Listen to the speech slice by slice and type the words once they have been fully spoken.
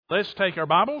let's take our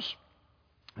Bibles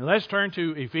and let's turn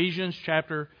to Ephesians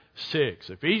chapter 6.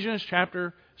 Ephesians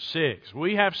chapter 6.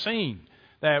 We have seen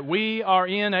that we are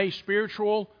in a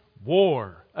spiritual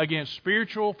war against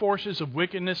spiritual forces of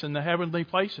wickedness in the heavenly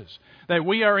places. That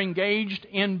we are engaged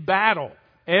in battle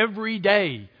every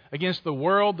day against the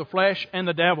world, the flesh, and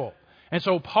the devil. And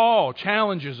so Paul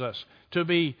challenges us to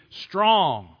be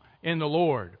strong in the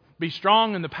Lord. Be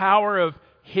strong in the power of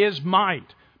His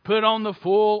might. Put on the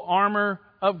full armor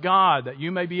of God that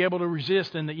you may be able to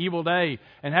resist in the evil day,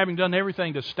 and having done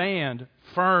everything to stand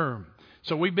firm.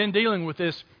 So we've been dealing with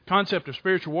this concept of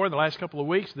spiritual war the last couple of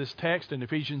weeks, this text in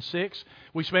Ephesians 6.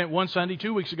 We spent one Sunday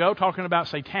 2 weeks ago talking about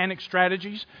satanic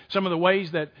strategies, some of the ways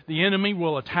that the enemy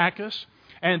will attack us.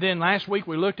 And then last week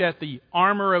we looked at the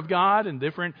armor of God and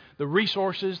the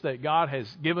resources that God has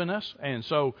given us. And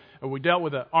so we dealt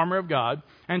with the armor of God.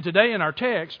 And today in our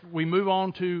text we move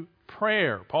on to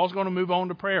prayer. Paul's going to move on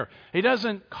to prayer. He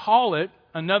doesn't call it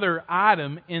another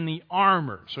item in the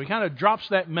armor. So he kind of drops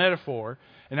that metaphor.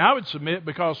 And I would submit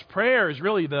because prayer is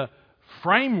really the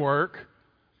framework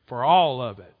for all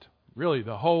of it. Really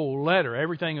the whole letter,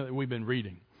 everything that we've been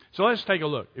reading. So let's take a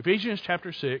look. Ephesians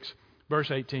chapter 6,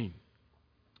 verse 18.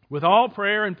 With all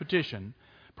prayer and petition,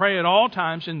 pray at all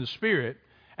times in the Spirit,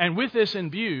 and with this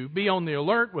in view, be on the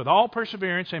alert with all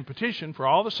perseverance and petition for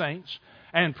all the saints,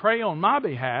 and pray on my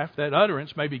behalf that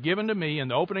utterance may be given to me in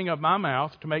the opening of my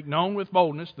mouth to make known with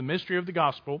boldness the mystery of the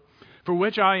gospel, for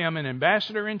which I am an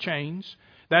ambassador in chains,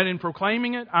 that in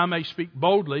proclaiming it I may speak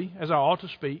boldly as I ought to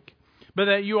speak, but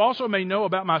that you also may know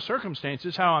about my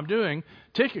circumstances, how I'm doing.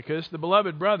 Tychicus, the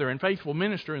beloved brother and faithful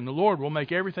minister in the Lord, will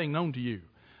make everything known to you.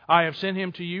 I have sent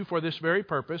him to you for this very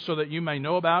purpose, so that you may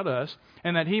know about us,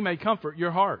 and that he may comfort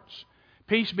your hearts.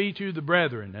 Peace be to the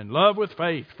brethren, and love with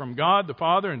faith from God the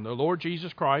Father and the Lord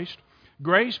Jesus Christ.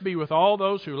 Grace be with all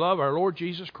those who love our Lord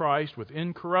Jesus Christ with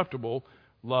incorruptible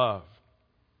love.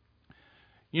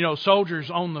 You know,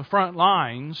 soldiers on the front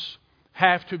lines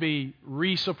have to be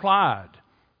resupplied.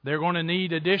 They're going to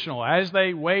need additional. As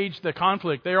they wage the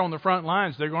conflict there on the front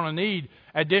lines, they're going to need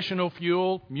additional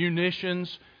fuel,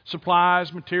 munitions,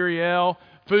 supplies, material,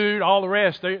 food, all the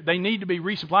rest. They need to be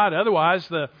resupplied. Otherwise,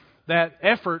 that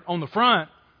effort on the front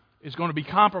is going to be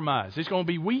compromised. It's going to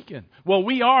be weakened. Well,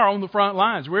 we are on the front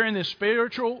lines. We're in this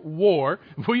spiritual war.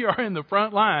 We are in the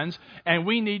front lines, and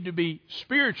we need to be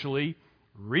spiritually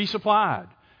resupplied.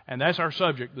 And that's our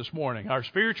subject this morning, our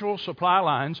spiritual supply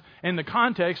lines in the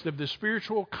context of the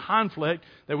spiritual conflict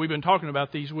that we've been talking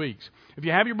about these weeks. If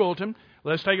you have your bulletin,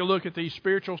 let's take a look at these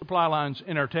spiritual supply lines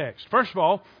in our text. First of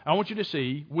all, I want you to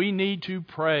see we need to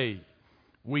pray.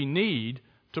 We need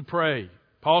to pray.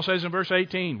 Paul says in verse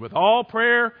 18, with all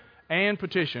prayer and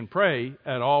petition, pray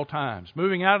at all times.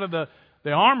 Moving out of the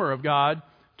armor of God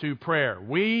to prayer.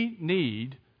 We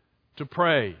need to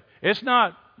pray. It's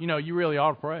not, you really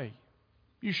ought to pray.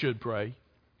 You should pray.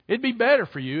 It'd be better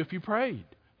for you if you prayed.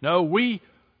 No, we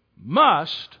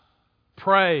must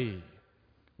pray.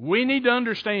 We need to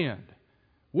understand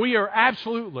we are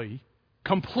absolutely,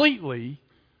 completely,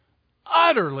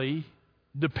 utterly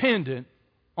dependent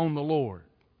on the Lord.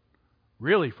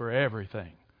 Really for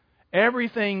everything.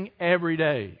 Everything every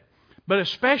day. But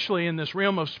especially in this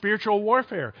realm of spiritual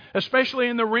warfare. Especially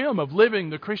in the realm of living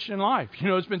the Christian life.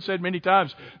 It's been said many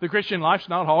times, the Christian life's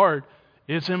not hard.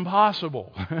 It's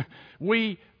impossible.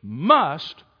 We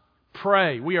must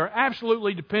pray. We are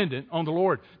absolutely dependent on the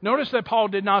Lord. Notice that Paul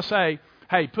did not say,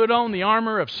 hey, put on the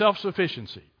armor of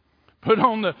self-sufficiency. Put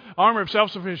on the armor of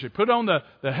self-sufficiency. Put on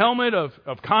the helmet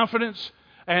of confidence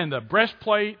and the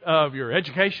breastplate of your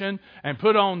education, and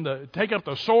take up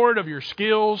the sword of your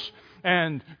skills,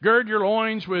 and gird your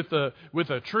loins with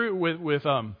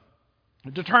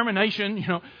determination.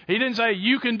 He didn't say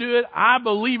you can do it. I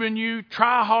believe in you.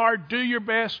 Try hard. Do your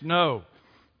best. No.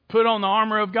 Put on the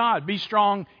armor of God. Be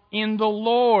strong in the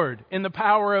Lord, in the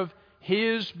power of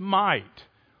His might.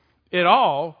 It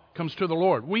all comes to the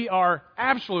Lord. We are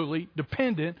absolutely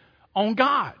dependent on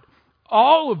God.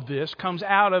 All of this comes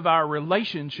out of our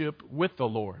relationship with the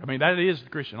Lord. I mean, that is the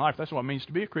Christian life. That's what it means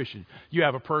to be a Christian. You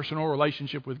have a personal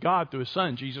relationship with God through His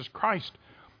Son, Jesus Christ.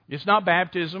 It's not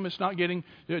baptism. It's not joining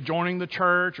the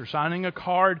church or signing a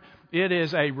card. It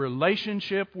is a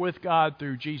relationship with God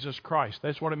through Jesus Christ.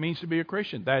 That's what it means to be a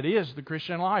Christian. That is the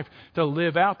Christian life, to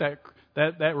live out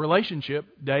that relationship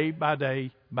day by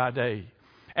day by day.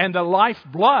 And the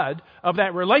lifeblood of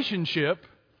that relationship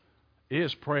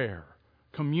is prayer.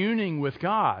 Communing with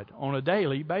God on a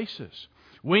daily basis.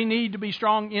 We need to be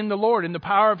strong in the Lord, in the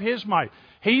power of His might.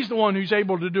 He's the one who's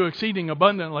able to do exceeding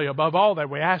abundantly above all that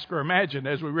we ask or imagine,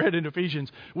 as we read in Ephesians.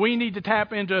 We need to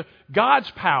tap into God's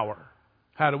power.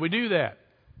 How do we do that?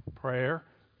 Prayer,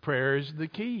 Prayer is the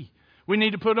key. We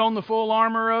need to put on the full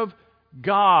armor of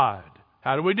God.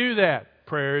 How do we do that?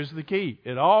 Prayer is the key.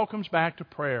 It all comes back to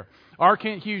prayer. R.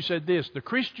 Kent Hughes said this: the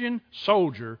Christian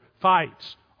soldier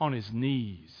fights on his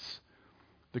knees.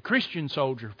 The Christian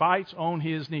soldier fights on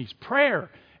his knees. Prayer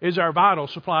is our vital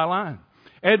supply line.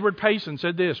 Edward Payson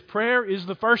said this: prayer is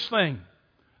the first thing,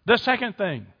 the second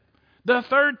thing, the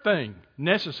third thing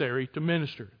necessary to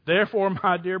minister. Therefore,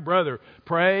 my dear brother,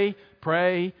 pray,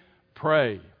 pray,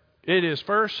 pray. It is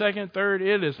first, second, third.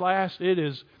 It is last. It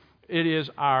is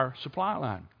our supply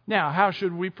line. Now, how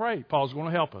should we pray? Paul's going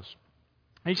to help us.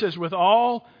 He says, with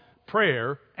all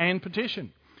prayer and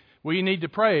petition. We need to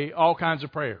pray all kinds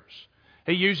of prayers.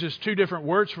 He uses two different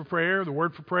words for prayer. The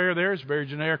word for prayer there is a very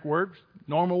generic word,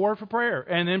 normal word for prayer.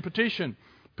 And then petition,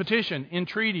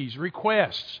 entreaties,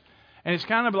 requests. And it's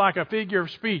kind of like a figure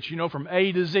of speech, from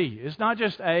A to Z. It's not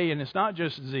just A and it's not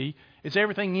just Z. It's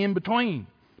everything in between.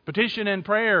 Petition and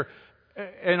prayer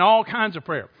and all kinds of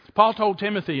prayer. Paul told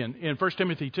Timothy in 1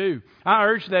 Timothy 2, I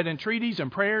urge that entreaties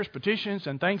and prayers, petitions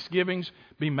and thanksgivings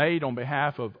be made on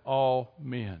behalf of all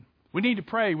men. We need to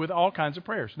pray with all kinds of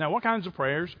prayers. Now, what kinds of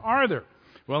prayers are there?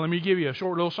 Well, let me give you a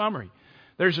short little summary.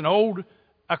 There's an old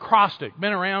acrostic,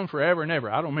 been around forever and ever.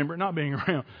 I don't remember it not being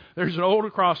around. There's an old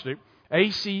acrostic,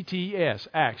 ACTS,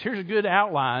 ACTS. Here's a good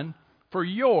outline for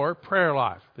your prayer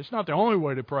life. It's not the only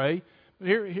way to pray.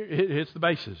 Here it's the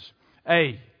basis.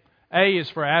 A is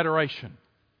for adoration,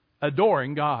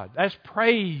 adoring God. That's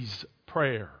praise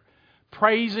prayer.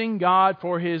 Praising God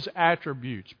for His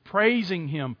attributes. Praising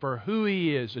Him for who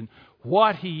He is and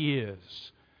what He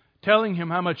is. Telling Him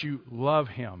how much you love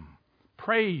Him.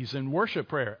 Praise and worship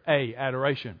prayer. A,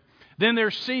 adoration. Then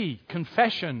there's C,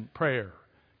 confession prayer.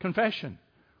 Confession.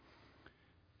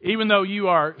 Even though you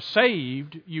are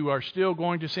saved, you are still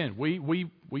going to sin.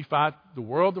 We fight the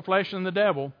world, the flesh, and the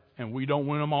devil, and we don't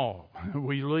win them all.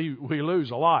 We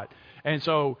lose a lot. And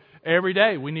so every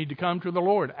day we need to come to the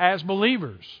Lord as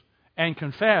believers and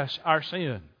confess our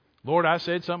sin. Lord, I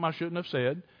said something I shouldn't have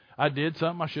said. I did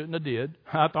something I shouldn't have did.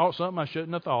 I thought something I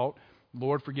shouldn't have thought.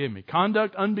 Lord, forgive me.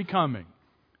 Conduct unbecoming.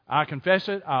 I confess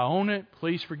it. I own it.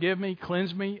 Please forgive me.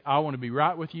 Cleanse me. I want to be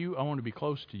right with you. I want to be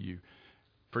close to you.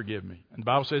 Forgive me. And the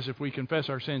Bible says if we confess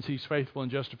our sins, He's faithful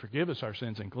and just to forgive us our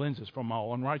sins and cleanse us from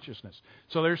all unrighteousness.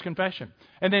 So there's confession.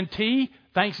 And then T,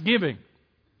 thanksgiving.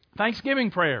 Thanksgiving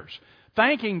prayers.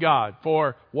 Thanking God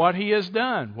for what He has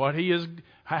done, what He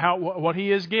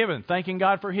has given. Thanking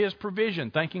God for His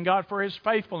provision. Thanking God for His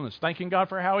faithfulness. Thanking God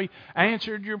for how He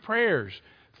answered your prayers.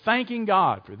 Thanking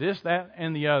God for this, that,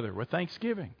 and the other with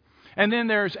thanksgiving. And then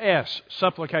there's S,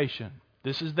 supplication.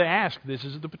 This is the ask. This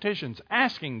is the petitions.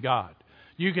 Asking God.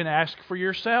 You can ask for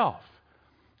yourself.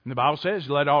 And the Bible says,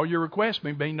 let all your requests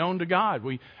be made known to God.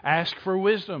 We ask for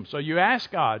wisdom. So you ask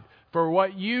God for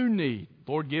what you need.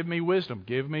 Lord, give me wisdom.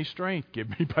 Give me strength. Give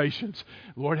me patience.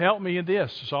 Lord, help me in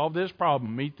this. Solve this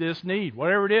problem. Meet this need.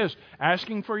 Whatever it is,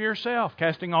 asking for yourself.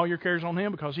 Casting all your cares on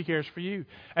Him because He cares for you.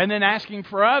 And then asking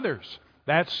for others.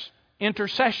 That's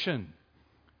intercession.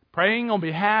 Praying on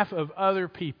behalf of other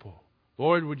people.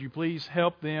 Lord, would you please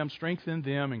help them, strengthen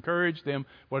them, encourage them,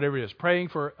 whatever it is. Praying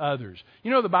for others.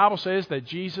 The Bible says that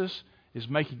Jesus is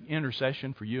making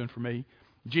intercession for you and for me.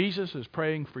 Jesus is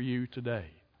praying for you today.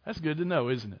 That's good to know,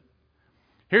 isn't it?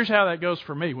 Here's how that goes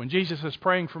for me. When Jesus is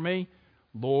praying for me,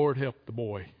 Lord, help the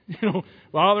boy.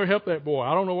 Father, help that boy.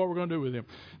 I don't know what we're going to do with him.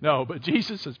 No, but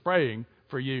Jesus is praying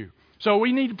for you. So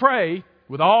we need to pray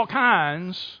with all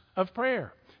kinds of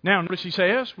prayer. Now, notice he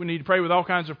says we need to pray with all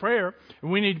kinds of prayer,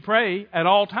 and we need to pray at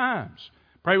all times.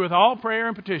 Pray with all prayer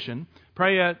and petition.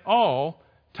 Pray at all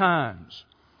times.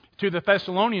 To the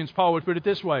Thessalonians, Paul would put it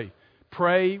this way: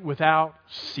 pray without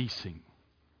ceasing.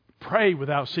 Pray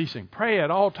without ceasing. Pray at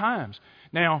all times.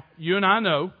 Now, you and I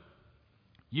know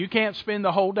you can't spend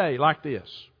the whole day like this.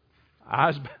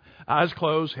 Eyes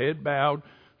closed, head bowed,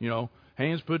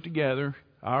 hands put together.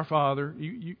 Our Father.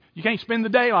 You can't spend the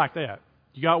day like that.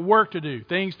 You got work to do,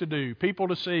 things to do, people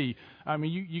to see.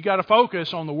 You got to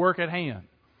focus on the work at hand.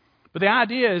 But the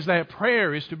idea is that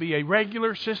prayer is to be a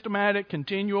regular, systematic,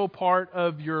 continual part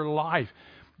of your life.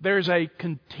 There's a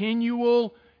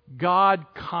continual God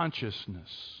consciousness.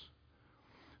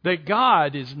 That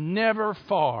God is never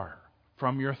far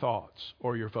from your thoughts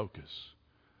or your focus.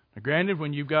 Now, granted,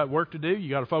 when you've got work to do, you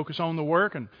got to focus on the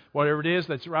work, and whatever it is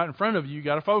that's right in front of you, you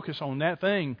got to focus on that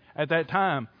thing at that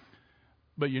time.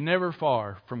 But you're never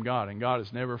far from God, and God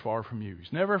is never far from you.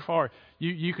 He's never far.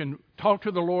 You can talk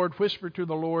to the Lord, whisper to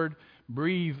the Lord,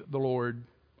 breathe the Lord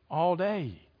all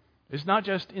day. It's not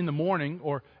just in the morning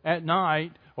or at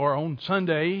night or on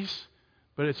Sundays,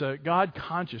 but it's a God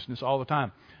consciousness all the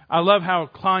time. I love how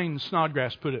Klein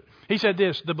Snodgrass put it. He said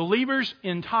this: the believer's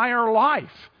entire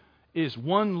life is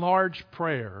one large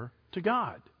prayer to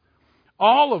God.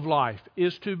 All of life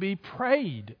is to be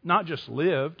prayed, not just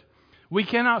lived. We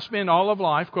cannot spend all of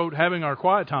life, quote, having our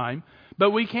quiet time,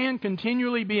 but we can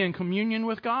continually be in communion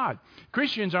with God.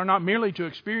 Christians are not merely to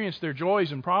experience their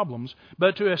joys and problems,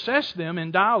 but to assess them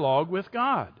in dialogue with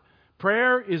God.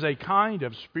 Prayer is a kind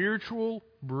of spiritual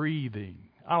breathing.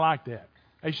 I like that.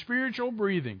 A spiritual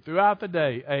breathing throughout the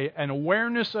day, an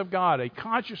awareness of God, a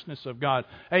consciousness of God,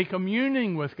 a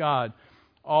communing with God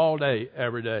all day,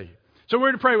 every day. So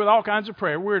we're to pray with all kinds of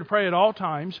prayer. We're to pray at all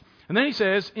times. And then he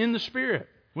says, in the Spirit.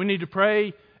 We need to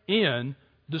pray in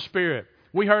the Spirit.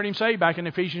 We heard him say back in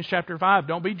Ephesians chapter 5,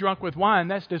 don't be drunk with wine,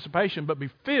 that's dissipation, but be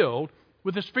filled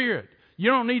with the Spirit.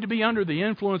 You don't need to be under the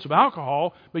influence of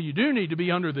alcohol, but you do need to be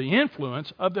under the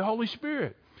influence of the Holy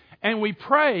Spirit. And we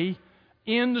pray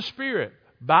in the Spirit,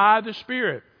 by the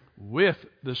Spirit, with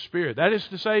the Spirit. That is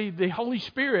to say, the Holy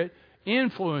Spirit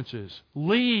influences,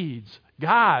 leads,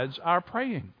 guides our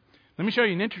praying. Let me show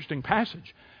you an interesting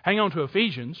passage. Hang on to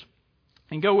Ephesians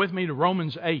and go with me to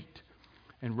Romans 8.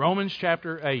 In Romans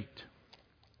chapter 8.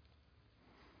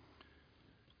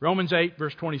 Romans 8,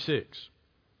 verse 26.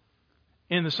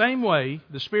 In the same way,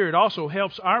 the Spirit also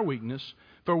helps our weakness,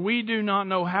 for we do not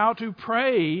know how to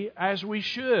pray as we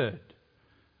should.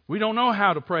 We don't know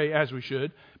how to pray as we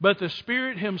should, but the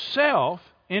Spirit Himself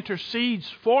intercedes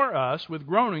for us with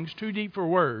groanings too deep for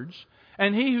words.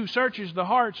 And He who searches the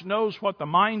hearts knows what the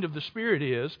mind of the Spirit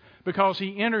is, because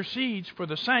He intercedes for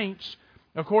the saints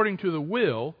according to the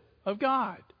will of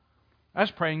God.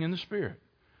 That's praying in the Spirit,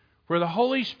 where the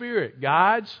Holy Spirit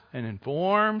guides and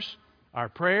informs our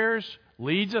prayers,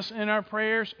 leads us in our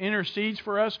prayers, intercedes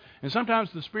for us. And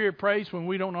sometimes the Spirit prays when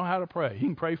we don't know how to pray. He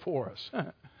can pray for us.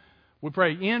 We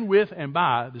pray in, with, and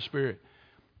by the Spirit.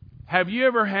 Have you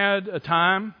ever had a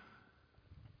time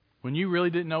when you really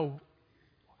didn't know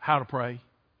how to pray?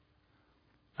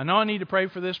 I know I need to pray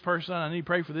for this person. I need to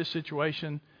pray for this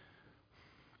situation.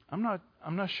 I'm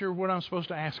not sure what I'm supposed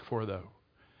to ask for, though.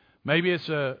 Maybe it's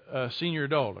a senior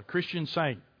adult, a Christian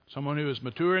saint, someone who is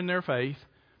mature in their faith,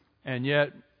 and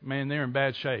yet, man, they're in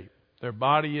bad shape. The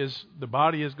body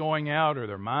is going out, or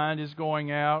their mind is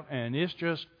going out, and it's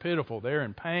just pitiful. They're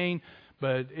in pain,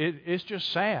 but it's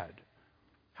just sad.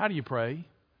 How do you pray?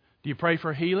 Do you pray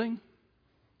for healing?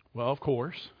 Well, of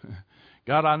course.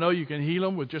 God, I know you can heal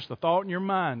them with just a thought in your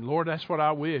mind. Lord, that's what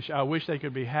I wish. I wish they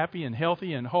could be happy and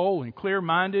healthy and whole and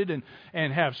clear-minded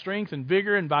and have strength and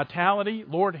vigor and vitality.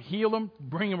 Lord, heal them.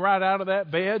 Bring them right out of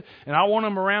that bed. And I want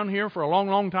them around here for a long,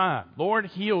 long time. Lord,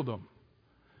 heal them.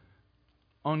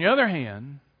 On the other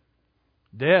hand,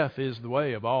 death is the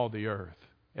way of all the earth.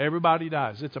 Everybody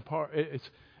dies.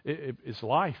 It's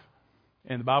life.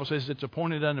 And the Bible says it's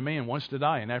appointed unto man once to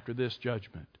die, and after this,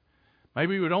 judgment.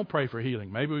 Maybe we don't pray for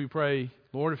healing. Maybe we pray,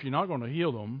 Lord, if you're not going to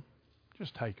heal them,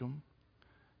 just take them.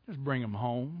 Just bring them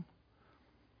home.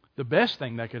 The best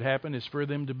thing that could happen is for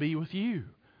them to be with you.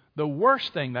 The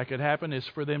worst thing that could happen is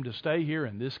for them to stay here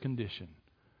in this condition.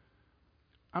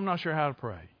 I'm not sure how to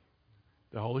pray.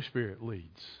 The Holy Spirit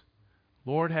leads.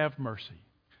 Lord, have mercy.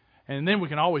 And then we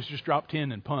can always just drop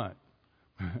 10 and punt.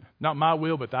 Not my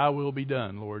will, but thy will be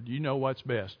done, Lord. You know what's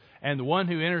best. And the one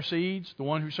who intercedes, the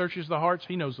one who searches the hearts,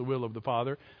 he knows the will of the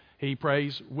Father. He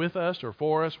prays with us or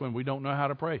for us when we don't know how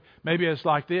to pray. Maybe it's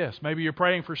like this. Maybe you're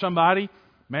praying for somebody.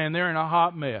 Man, they're in a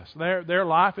hot mess. Their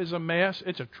life is a mess.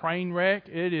 It's a train wreck.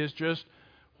 It is just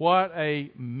what a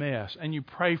mess. And you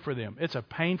pray for them. It's a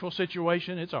painful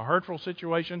situation. It's a hurtful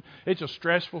situation. It's a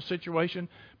stressful situation.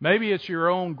 Maybe it's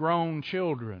your own grown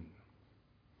children.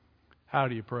 How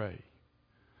do you pray?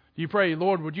 You pray,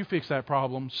 Lord, would you fix that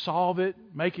problem? Solve it.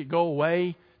 Make it go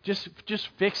away. Just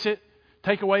fix it.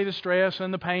 Take away the stress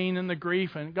and the pain and the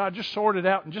grief. And God, just sort it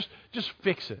out and just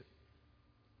fix it.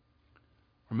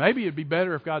 Or maybe it'd be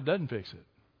better if God doesn't fix it.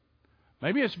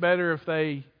 Maybe it's better if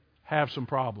they have some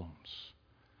problems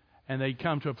and they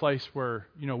come to a place where,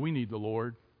 we need the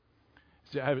Lord.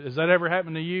 Has that ever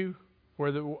happened to you?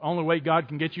 Where the only way God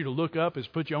can get you to look up is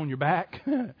put you on your back?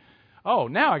 Oh,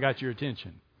 now I got your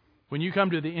attention. When you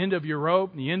come to the end of your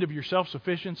rope, the end of your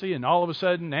self-sufficiency, and all of a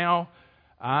sudden now,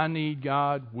 I need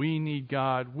God, we need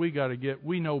God,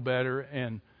 we know better.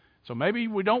 And so maybe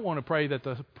we don't want to pray that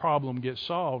the problem gets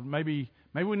solved. Maybe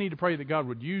we need to pray that God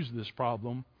would use this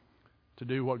problem to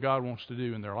do what God wants to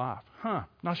do in their life.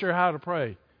 Not sure how to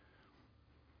pray.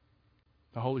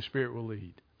 The Holy Spirit will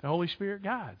lead. The Holy Spirit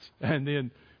guides. And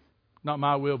then, not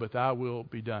my will, but thy will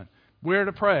be done. We're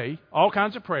to pray all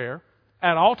kinds of prayer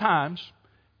at all times,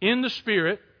 in the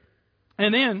Spirit,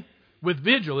 and then with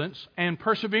vigilance and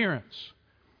perseverance.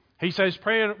 He says,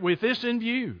 pray with this in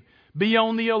view. Be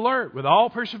on the alert with all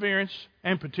perseverance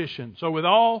and petition. So with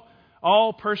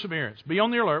all perseverance. Be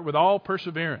on the alert with all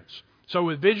perseverance. So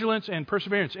with vigilance and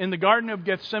perseverance. In the Garden of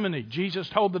Gethsemane, Jesus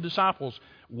told the disciples,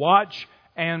 watch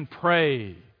and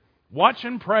pray. Watch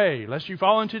and pray, lest you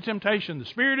fall into temptation. The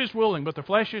spirit is willing, but the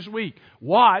flesh is weak.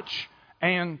 Watch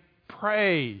and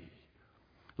pray.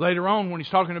 Later on, when he's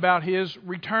talking about his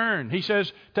return, he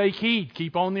says, take heed,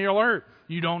 keep on the alert.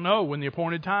 You don't know when the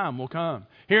appointed time will come.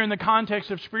 Here in the context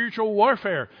of spiritual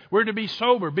warfare, we're to be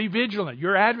sober, be vigilant.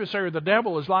 Your adversary, the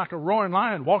devil, is like a roaring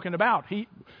lion walking about,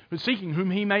 seeking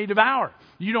whom he may devour.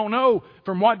 You don't know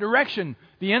from what direction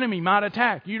the enemy might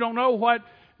attack. You don't know what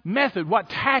method, what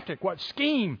tactic, what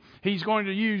scheme he's going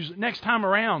to use next time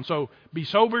around. So be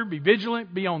sober, be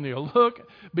vigilant, be on the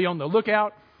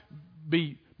lookout,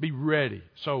 be ready.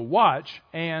 So watch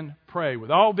and pray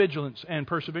with all vigilance and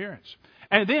perseverance.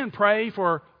 And then pray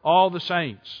for all the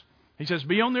saints. He says,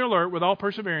 be on the alert with all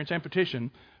perseverance and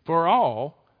petition for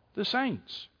all the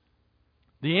saints.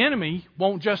 The enemy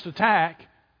won't just attack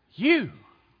you.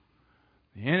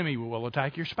 The enemy will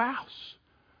attack your spouse.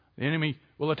 The enemy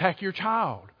will attack your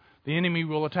child. The enemy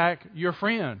will attack your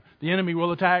friend. The enemy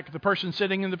will attack the person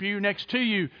sitting in the pew next to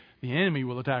you. The enemy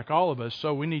will attack all of us.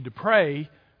 So we need to pray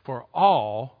for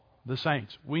all the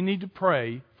saints. We need to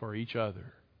pray for each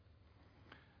other.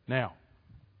 Now,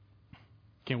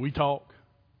 can we talk?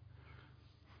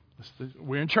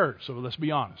 We're in church, so let's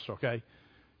be honest, okay?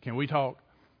 Can we talk?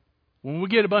 When we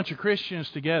get a bunch of Christians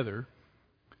together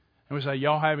and we say,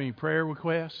 y'all have any prayer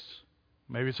requests?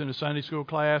 Maybe it's in a Sunday school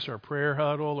class or a prayer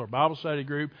huddle or Bible study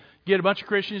group. Get a bunch of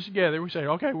Christians together. We say,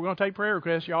 okay, we're going to take prayer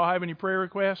requests. Y'all have any prayer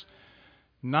requests?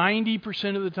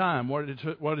 90% of the time, what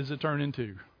does it turn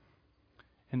into?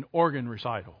 An organ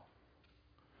recital.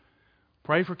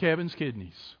 Pray for Kevin's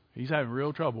kidneys. He's having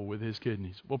real trouble with his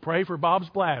kidneys. Well, pray for Bob's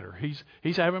bladder.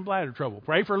 He's having bladder trouble.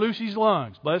 Pray for Lucy's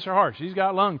lungs. Bless her heart. She's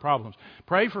got lung problems.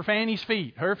 Pray for Fanny's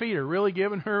feet. Her feet are really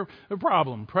giving her a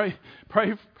problem. Pray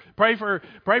for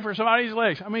somebody's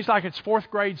legs. I mean, it's like it's fourth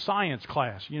grade science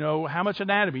class. You know, how much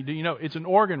anatomy do you know? It's an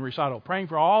organ recital. Praying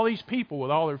for all these people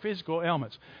with all their physical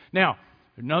ailments. Now,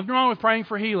 there's nothing wrong with praying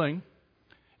for healing.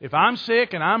 If I'm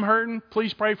sick and I'm hurting,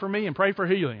 please pray for me and pray for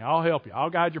healing. I'll help you. I'll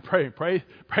guide your prayer. Pray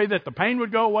that the pain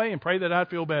would go away and pray that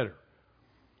I'd feel better.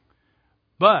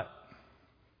 But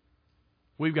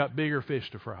we've got bigger fish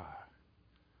to fry.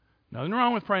 Nothing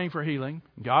wrong with praying for healing.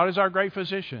 God is our great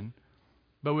physician,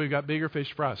 but we've got bigger fish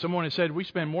to fry. Someone has said we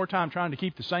spend more time trying to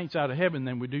keep the saints out of heaven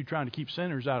than we do trying to keep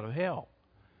sinners out of hell.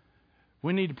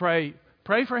 We need to pray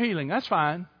for healing. That's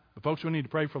fine. But folks, we need to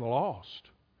pray for the lost.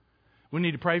 We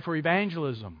need to pray for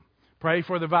evangelism. Pray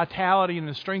for the vitality and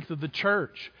the strength of the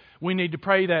church. We need to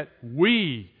pray that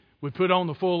we would put on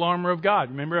the full armor of God.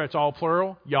 Remember, it's all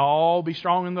plural. Y'all be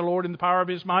strong in the Lord in the power of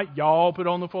His might. Y'all put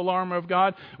on the full armor of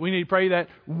God. We need to pray that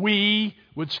we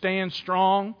would stand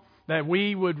strong, that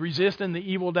we would resist in the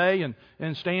evil day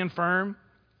and stand firm.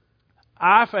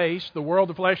 I face the world,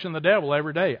 the flesh, and the devil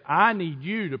every day. I need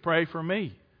you to pray for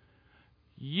me.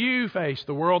 You face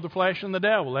the world, the flesh, and the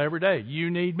devil every day. You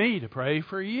need me to pray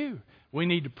for you. We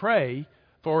need to pray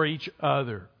for each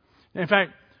other. In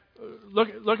fact,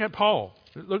 look at Paul.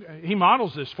 Look, he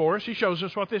models this for us. He shows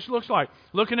us what this looks like.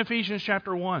 Look in Ephesians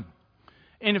chapter 1.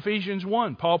 In Ephesians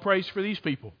 1, Paul prays for these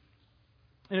people.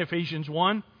 In Ephesians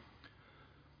 1,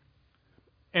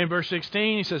 in verse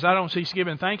 16, he says, I don't cease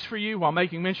giving thanks for you while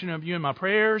making mention of you in my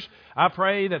prayers. I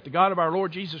pray that the God of our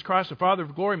Lord Jesus Christ, the Father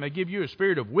of glory, may give you a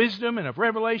spirit of wisdom and of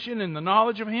revelation in the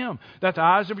knowledge of Him, that the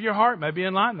eyes of your heart may be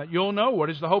enlightened, that you'll know what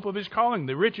is the hope of His calling,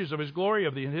 the riches of His glory,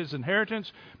 of His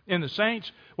inheritance in the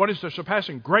saints, what is the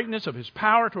surpassing greatness of His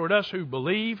power toward us who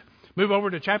believe. Move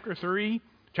over to chapter 3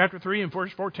 and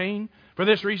verse 14. For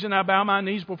this reason I bow my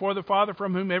knees before the Father,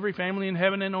 from whom every family in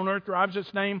heaven and on earth derives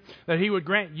its name, that He would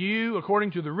grant you,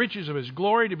 according to the riches of His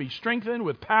glory, to be strengthened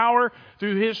with power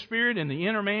through His Spirit in the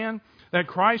inner man, that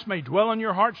Christ may dwell in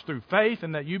your hearts through faith,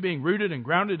 and that you, being rooted and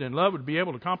grounded in love, would be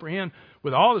able to comprehend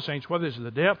with all the saints what is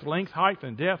the depth, length, height,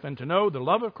 and depth, and to know the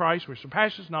love of Christ which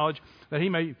surpasses knowledge, that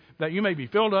you may be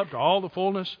filled up to all the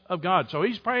fullness of God. So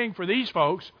he's praying for these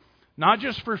folks, not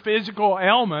just for physical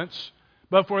ailments,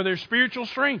 but for their spiritual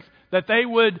strength, that they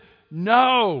would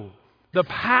know the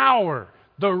power,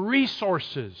 the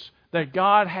resources that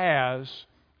God has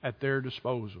at their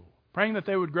disposal. Praying that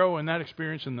they would grow in that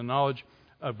experience and the knowledge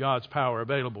of God's power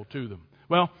available to them.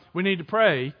 Well, we need to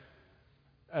pray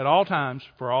at all times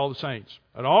for all the saints.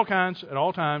 At all times,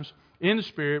 in the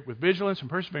Spirit, with vigilance and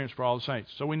perseverance for all the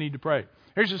saints. So we need to pray.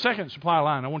 Here's the second supply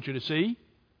line I want you to see.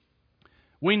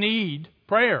 We need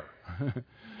prayer.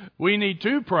 We need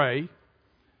to pray.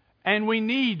 and we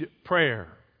need prayer.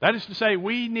 That is to say,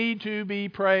 we need to be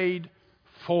prayed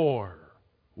for.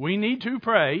 We need to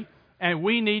pray, and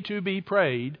we need to be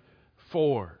prayed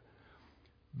for.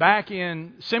 Back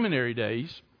in seminary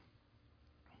days,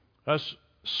 us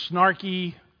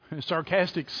snarky,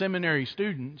 sarcastic seminary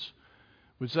students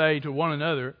would say to one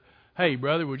another, "Hey,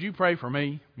 brother, would you pray for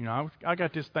me? You know, I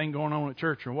got this thing going on at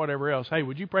church or whatever else. Hey,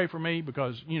 would you pray for me?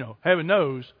 Because, you know, heaven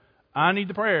knows I need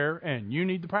the prayer and you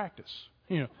need the practice."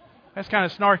 You know, that's kind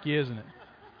of snarky, isn't it?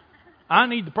 I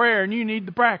need the prayer and you need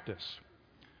the practice.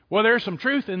 Well, there's some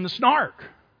truth in the snark.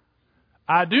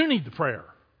 I do need the prayer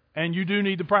and you do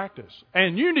need the practice.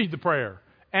 And you need the prayer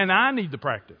and I need the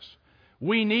practice.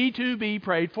 We need to be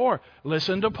prayed for.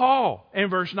 Listen to Paul in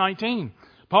verse 19.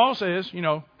 Paul says, you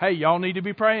know, hey, y'all need to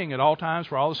be praying at all times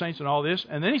for all the saints and all this.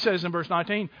 And then he says in verse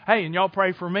 19, hey, and y'all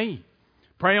pray for me.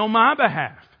 Pray on my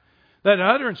behalf, that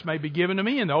utterance may be given to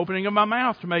me in the opening of my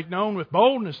mouth to make known with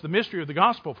boldness the mystery of the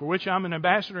gospel, for which I'm an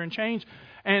ambassador in chains,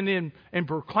 and in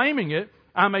proclaiming it,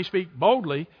 I may speak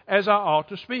boldly as I ought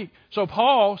to speak. So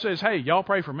Paul says, hey, y'all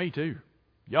pray for me too.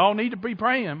 Y'all need to be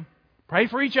praying. Pray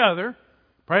for each other.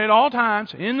 Pray at all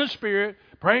times in the Spirit,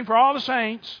 praying for all the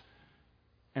saints,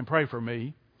 and pray for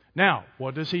me. Now,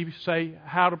 what does he say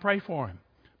how to pray for him?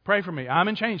 Pray for me. I'm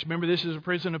in chains. Remember, this is a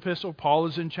prison epistle. Paul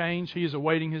is in chains. He is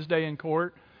awaiting his day in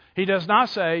court. He does not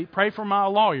say, pray for my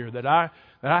lawyer, that I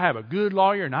have a good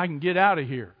lawyer and I can get out of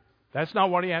here. That's not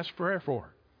what he asks prayer for.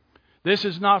 This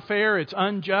is not fair. It's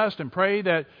unjust. And pray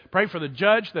for the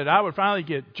judge that I would finally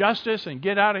get justice and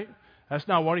get out of here. That's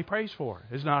not what he prays for.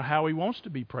 It's not how he wants to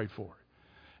be prayed for.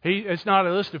 It's not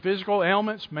a list of physical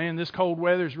ailments. Man, this cold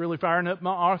weather is really firing up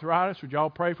my arthritis. Would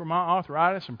y'all pray for my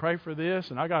arthritis and pray for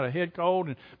this? And I got a head cold,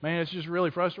 and man, it's just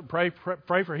really frustrating.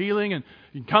 Pray for healing and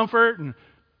comfort. And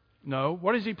no,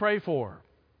 what does he pray for?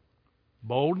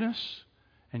 Boldness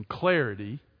and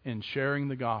clarity in sharing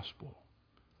the gospel.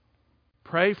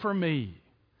 Pray for me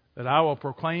that I will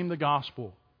proclaim the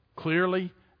gospel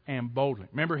clearly and boldly.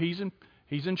 Remember, he's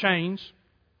in chains.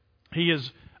 He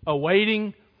is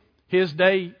awaiting his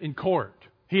day in court.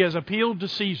 He has appealed to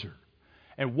Caesar.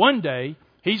 And one day,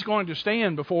 he's going to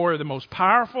stand before the most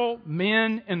powerful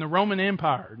men in the Roman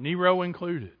Empire, Nero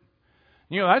included.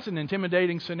 You know, that's an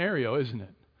intimidating scenario, isn't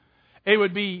it? It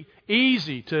would be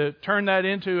easy to turn that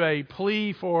into a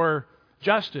plea for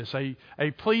justice,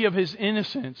 a plea of his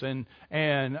innocence,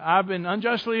 and I've been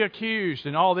unjustly accused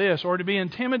and all this, or to be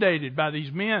intimidated by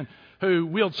these men who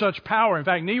wield such power. In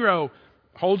fact, Nero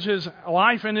holds his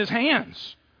life in his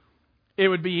hands. It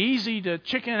would be easy to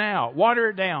chicken out, water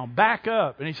it down, back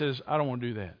up. And he says, I don't want to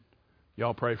do that.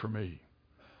 Y'all pray for me.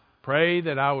 Pray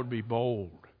that I would be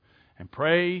bold. And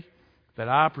pray that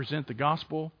I present the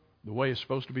gospel the way it's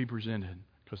supposed to be presented.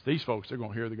 Because these folks, they're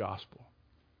going to hear the gospel.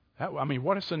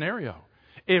 What a scenario.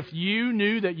 If you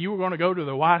knew that you were going to go to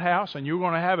the White House and you were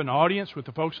going to have an audience with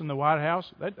the folks in the White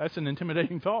House, that's an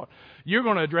intimidating thought. You're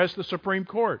going to address the Supreme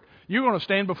Court. You're going to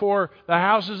stand before the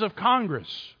houses of Congress.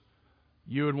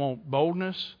 You would want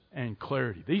boldness and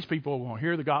clarity. These people are going to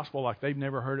hear the gospel like they've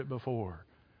never heard it before.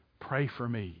 Pray for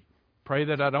me. Pray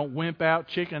that I don't wimp out,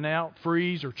 chicken out,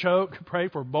 freeze, or choke. Pray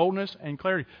for boldness and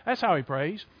clarity. That's how he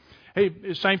prays.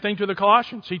 Hey, same thing to the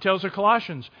Colossians. He tells the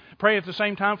Colossians, pray at the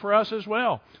same time for us as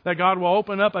well, that God will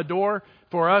open up a door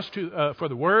for us for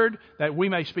the Word, that we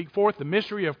may speak forth the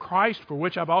mystery of Christ, for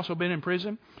which I've also been in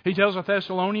prison. He tells the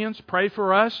Thessalonians, pray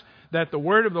for us, that the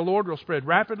Word of the Lord will spread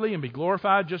rapidly and be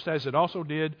glorified, just as it also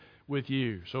did with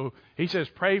you. So he says,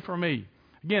 pray for me.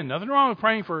 Again, nothing wrong with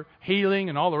praying for healing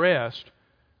and all the rest,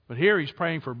 but here he's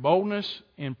praying for boldness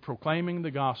in proclaiming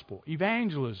the gospel,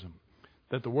 evangelism,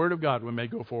 that the Word of God may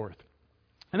go forth.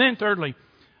 And then thirdly,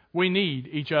 we need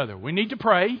each other. We need to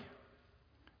pray.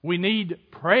 We need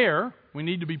prayer. We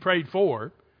need to be prayed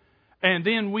for. And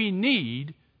then we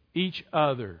need each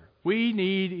other. We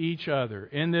need each other.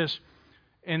 In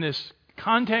this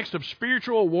context of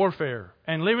spiritual warfare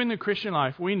and living the Christian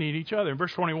life, we need each other. In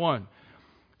verse 21,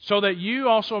 so that you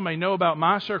also may know about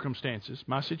my circumstances,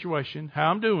 my situation, how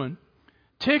I'm doing,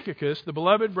 Tychicus, the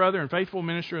beloved brother and faithful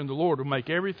minister in the Lord, will make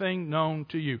everything known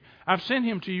to you. I've sent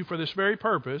him to you for this very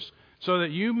purpose, so that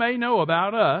you may know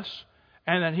about us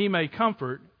and that he may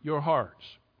comfort your hearts.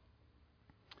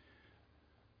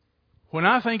 When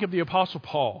I think of the Apostle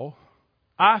Paul,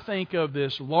 I think of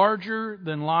this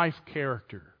larger-than-life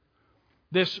character,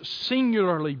 this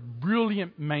singularly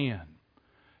brilliant man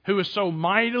who is so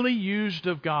mightily used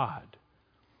of God.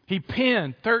 He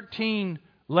penned 13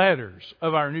 letters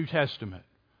of our New Testament.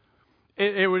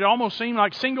 It would almost seem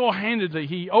like single-handedly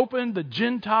he opened the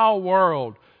Gentile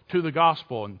world to the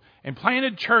gospel and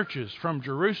planted churches from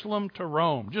Jerusalem to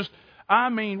Rome. Just I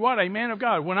mean, what a man of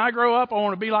God. When I grow up, I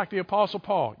want to be like the Apostle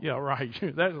Paul. Yeah, right.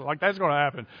 That's going to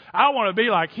happen. I want to be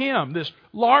like him, this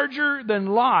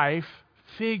larger-than-life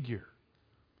figure.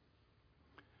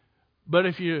 But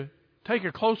if you take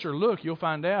a closer look, you'll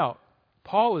find out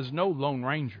Paul is no lone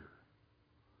ranger.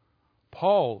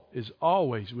 Paul is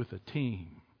always with a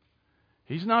team.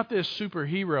 He's not this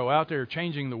superhero out there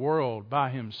changing the world by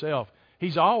himself.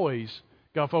 He's always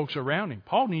got folks around him.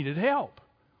 Paul needed help.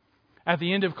 At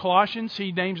the end of Colossians,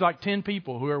 he names like 10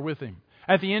 people who are with him.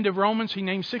 At the end of Romans, he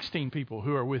names 16 people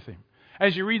who are with him.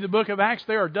 As you read the book of Acts,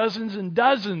 there are dozens and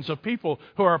dozens of people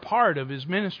who are a part of his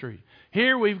ministry.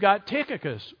 Here we've got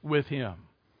Tychicus with him.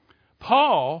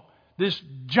 Paul, this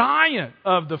giant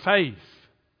of the faith,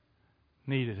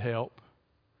 needed help.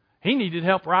 He needed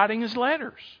help writing his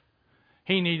letters.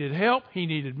 He needed help. He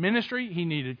needed ministry. He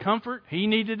needed comfort. He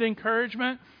needed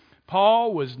encouragement.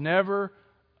 Paul was never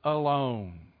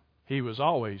alone. He was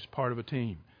always part of a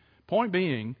team. Point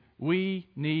being, we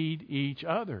need each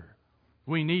other.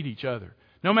 We need each other.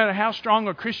 No matter how strong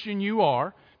a Christian you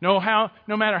are, no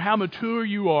matter how mature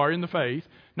you are in the faith,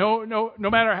 no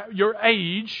matter your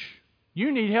age,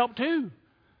 you need help too.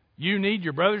 You need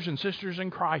your brothers and sisters in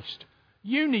Christ.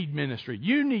 You need ministry.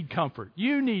 You need comfort.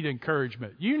 You need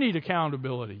encouragement. You need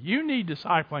accountability. You need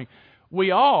discipling.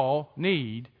 We all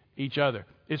need each other.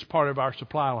 It's part of our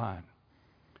supply line.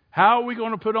 How are we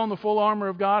going to put on the full armor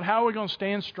of God? How are we going to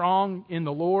stand strong in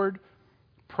the Lord?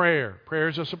 Prayer. Prayer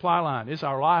is a supply line. It's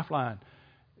our lifeline.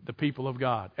 The people of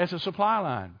God. It's a supply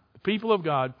line. The people of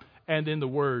God and then the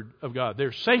Word of God.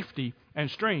 There's safety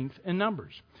and strength in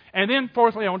numbers. And then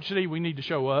fourthly, I want you to see we need to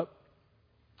show up.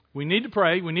 We need to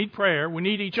pray. We need prayer. We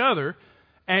need each other.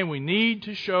 And we need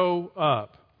to show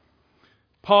up.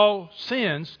 Paul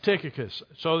sends Tychicus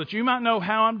so that you might know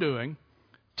how I'm doing.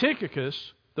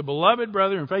 Tychicus, the beloved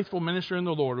brother and faithful minister in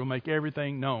the Lord, will make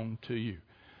everything known to you.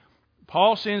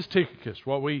 Paul sends Tychicus.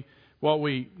 What we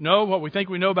think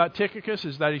we know about Tychicus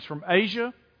is that he's from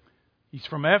Asia. He's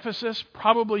from Ephesus,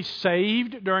 probably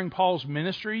saved during Paul's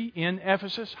ministry in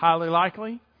Ephesus, highly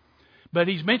likely. But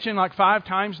he's mentioned like 5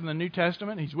 times in the New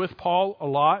Testament. He's with Paul a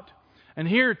lot. And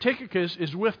here Tychicus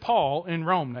is with Paul in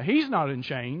Rome. Now he's not in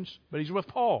chains, but he's with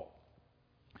Paul.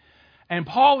 And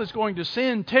Paul is going to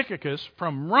send Tychicus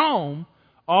from Rome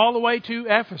all the way to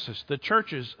Ephesus, the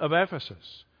churches of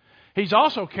Ephesus. He's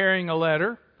also carrying a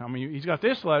letter. I mean, he's got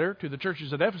this letter to the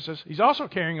churches at Ephesus. He's also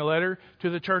carrying a letter to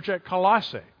the church at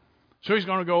Colossae. So he's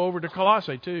going to go over to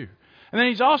Colossae too. And then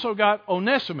he's also got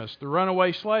Onesimus, the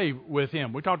runaway slave, with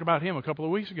him. We talked about him a couple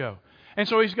of weeks ago. And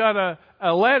so he's got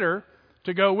a letter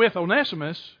to go with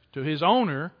Onesimus to his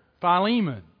owner,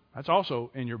 Philemon. That's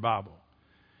also in your Bible.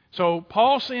 So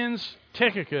Paul sends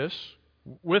Tychicus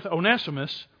with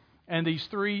Onesimus and these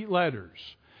 3 letters.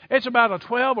 It's about a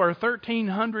 12 or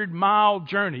 1,300 mile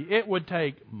journey. It would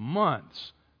take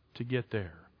months to get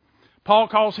there. Paul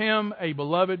calls him a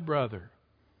beloved brother.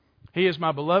 He is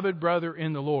my beloved brother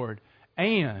in the Lord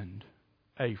and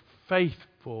a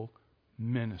faithful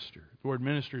minister. The word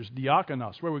minister is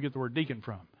diakonos, where we get the word deacon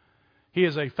from. He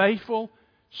is a faithful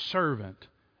servant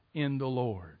in the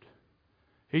Lord.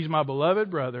 He's my beloved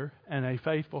brother and a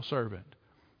faithful servant.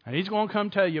 And he's going to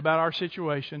come tell you about our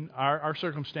situation, our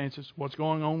circumstances, what's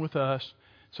going on with us,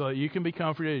 so that you can be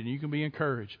comforted and you can be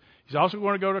encouraged. He's also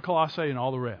going to go to Colossae and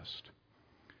all the rest.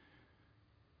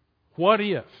 What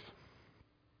if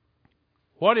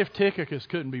Tychicus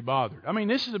couldn't be bothered? I mean,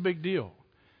 this is a big deal.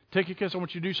 Tychicus, I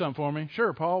want you to do something for me.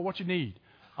 Sure, Paul, what you need?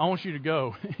 I want you to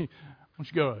go. I want you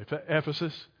to go to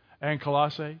Ephesus and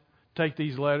Colossae, take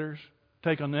these letters,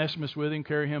 take Onesimus with him,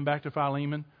 carry him back to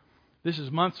Philemon. This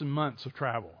is months and months of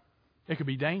travel. It could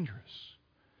be dangerous.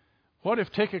 What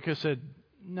if Tychicus said,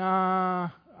 nah,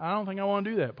 I don't think I want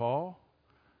to do that, Paul.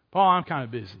 Paul, I'm kind of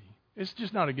busy. It's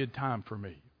just not a good time for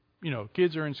me. You know,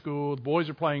 kids are in school, the boys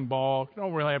are playing ball,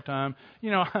 don't really have time. You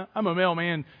know, I'm a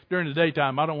mailman during the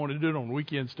daytime. I don't want to do it on the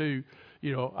weekends too.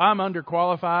 You know, I'm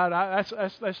underqualified.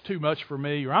 That's too much for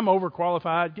me. Or I'm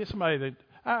overqualified. Get somebody that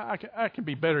I can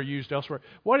be better used elsewhere.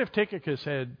 What if Tychicus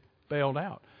had bailed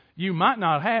out? You might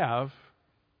not have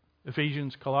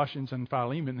Ephesians, Colossians, and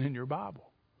Philemon in your Bible.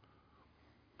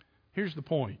 Here's the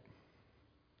point.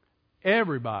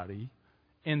 Everybody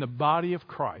in the body of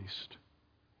Christ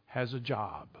has a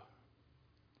job.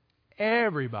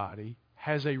 Everybody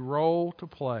has a role to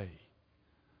play.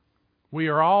 We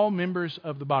are all members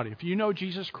of the body. If you know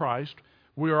Jesus Christ,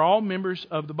 we are all members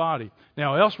of the body.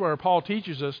 Now, elsewhere, Paul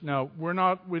teaches us,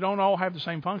 we don't all have the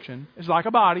same function. It's like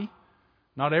a body.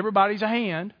 Not everybody's a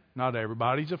hand. Not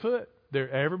everybody's a foot.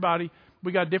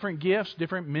 We got different gifts,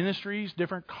 different ministries,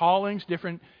 different callings,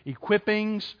 different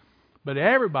equippings. But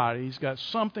everybody's got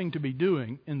something to be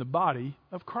doing in the body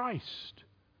of Christ.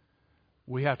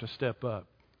 We have to step up.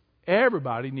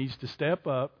 Everybody needs to step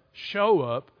up, show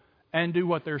up, and do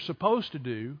what they're supposed to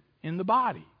do in the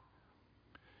body.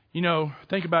 You know,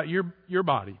 think about your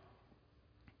body.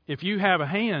 If you have a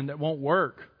hand that won't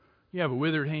work, you have a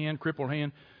withered hand, crippled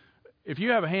hand. If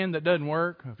you have a hand that doesn't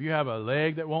work, if you have a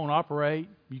leg that won't operate,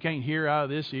 you can't hear out of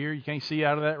this ear, you can't see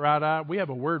out of that right eye, we have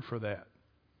a word for that.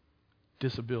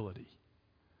 Disability.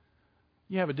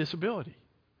 You have a disability.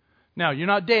 Now, you're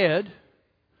not dead.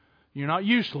 You're not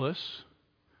useless.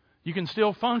 You can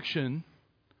still function,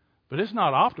 but it's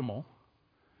not optimal.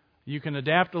 You can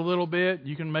adapt a little bit.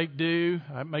 You can make do.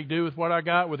 I make do with what I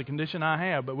got with the condition I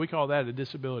have, but we call that a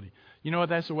disability. You know what?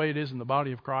 That's the way it is in the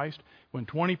body of Christ. When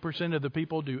 20% of the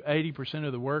people do 80%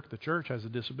 of the work, the church has a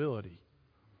disability.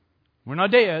 We're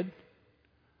not dead.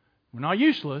 We're not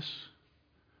useless.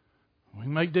 We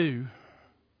can make do.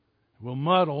 We'll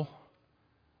muddle,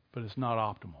 but it's not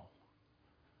optimal.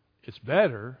 It's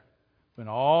better when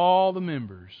all the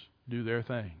members do their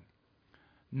thing.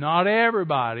 Not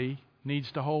everybody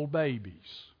needs to hold babies,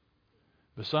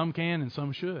 but some can and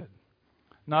some should.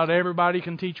 Not everybody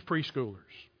can teach preschoolers.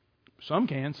 Some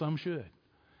can, some should.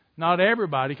 Not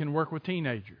everybody can work with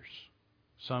teenagers.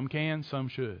 Some can, some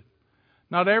should.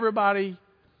 Not everybody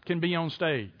can be on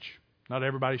stage. Not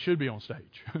everybody should be on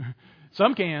stage.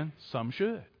 Some can, some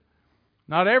should.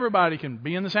 Not everybody can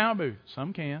be in the sound booth.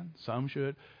 Some can, some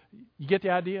should. You get the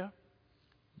idea?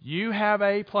 You have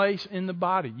a place in the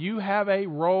body. You have a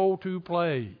role to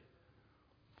play.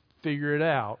 Figure it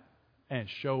out and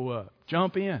show up.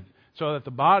 Jump in so that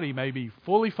the body may be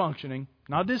fully functioning,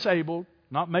 not disabled,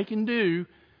 not making do,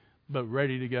 but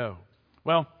ready to go.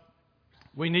 Well,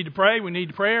 we need to pray. We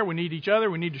need prayer. We need each other.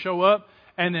 We need to show up.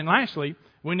 And then lastly,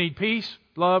 we need peace,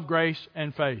 love, grace,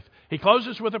 and faith. He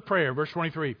closes with a prayer, verse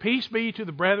 23. Peace be to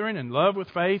the brethren and love with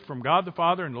faith from God the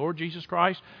Father and Lord Jesus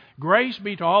Christ. Grace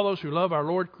be to all those who love our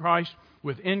Lord Christ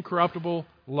with incorruptible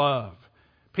love.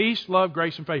 Peace, love,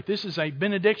 grace, and faith. This is a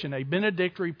benediction, a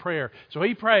benedictory prayer. So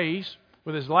he prays,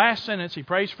 with his last sentence, he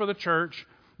prays for the church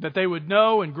that they would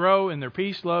know and grow in their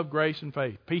peace, love, grace, and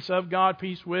faith. Peace of God,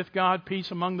 peace with God,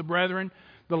 peace among the brethren,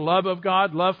 the love of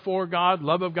God, love for God,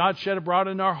 love of God shed abroad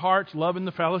in our hearts, love in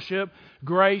the fellowship,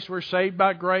 grace, we're saved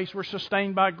by grace, we're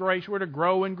sustained by grace, we're to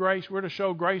grow in grace, we're to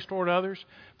show grace toward others.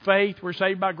 Faith, we're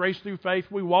saved by grace through faith,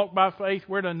 we walk by faith,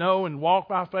 we're to know and walk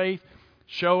by faith,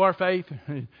 show our faith,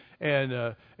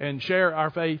 and share our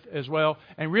faith as well.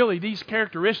 And really these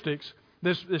characteristics,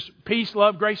 this peace,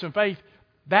 love, grace, and faith,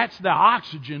 that's the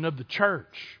oxygen of the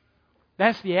church.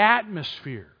 That's the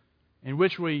atmosphere in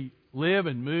which we live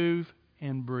and move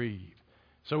and breathe.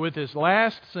 So with this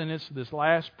last sentence, this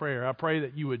last prayer, I pray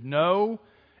that you would know,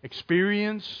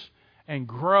 experience, and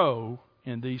grow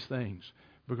in these things,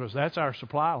 because that's our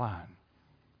supply line.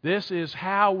 This is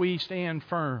how we stand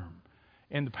firm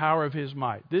in the power of His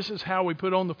might. This is how we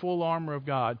put on the full armor of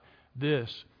God.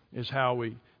 This is how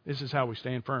we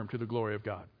stand firm to the glory of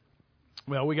God.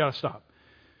 Well, we got to stop.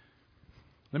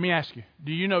 Let me ask you,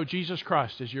 do you know Jesus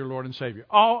Christ as your Lord and Savior?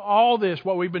 All this,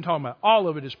 what we've been talking about, all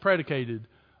of it is predicated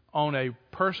on a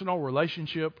personal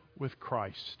relationship with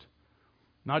Christ.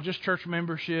 Not just church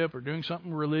membership or doing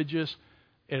something religious.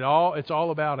 It's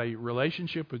all about a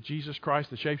relationship with Jesus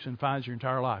Christ that shapes and defines your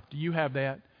entire life. Do you have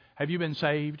that? Have you been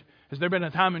saved? Has there been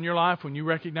a time in your life when you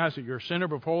recognize that you're a sinner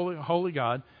before holy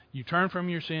God, you turn from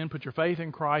your sin, put your faith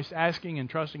in Christ, asking and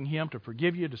trusting Him to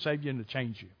forgive you, to save you, and to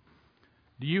change you?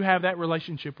 Do you have that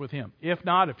relationship with Him? If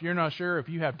not, if you're not sure, if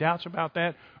you have doubts about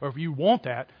that, or if you want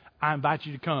that, I invite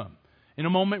you to come. In a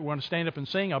moment, we're going to stand up and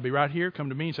sing. I'll be right here. Come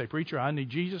to me and say, Preacher, I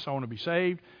need Jesus. I want to be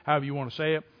saved. However you want to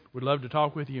say it. We'd love to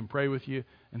talk with you and pray with you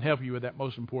and help you with that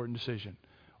most important decision.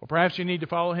 Or perhaps you need to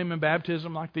follow Him in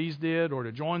baptism like these did, or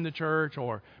to join the church,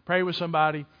 or pray with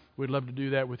somebody. We'd love to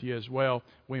do that with you as well.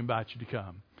 We invite you to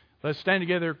come. Let's stand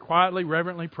together quietly,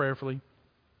 reverently, prayerfully.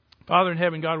 Father in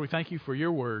heaven, God, we thank you for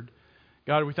your word.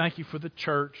 God, we thank you for the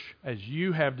church as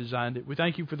you have designed it. We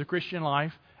thank you for the Christian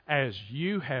life as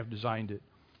you have designed it.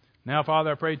 Now,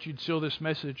 Father, I pray that you'd seal this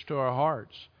message to our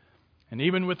hearts. And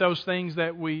even with those things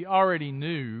that we already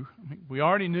knew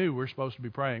we're supposed to be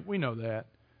praying. We know that.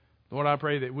 Lord, I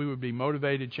pray that we would be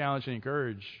motivated, challenged, and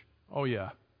encouraged. Oh,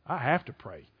 yeah, I have to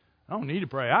pray. I don't need to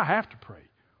pray. I have to pray.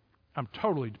 I'm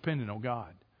totally dependent on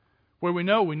God. Where we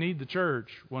know we need the church,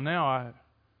 well, now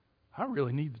I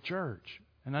really need the church.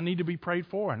 And I need to be prayed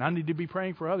for, and I need to be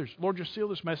praying for others. Lord, just seal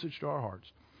this message to our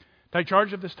hearts. Take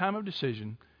charge of this time of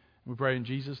decision. We pray in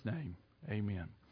Jesus' name. Amen.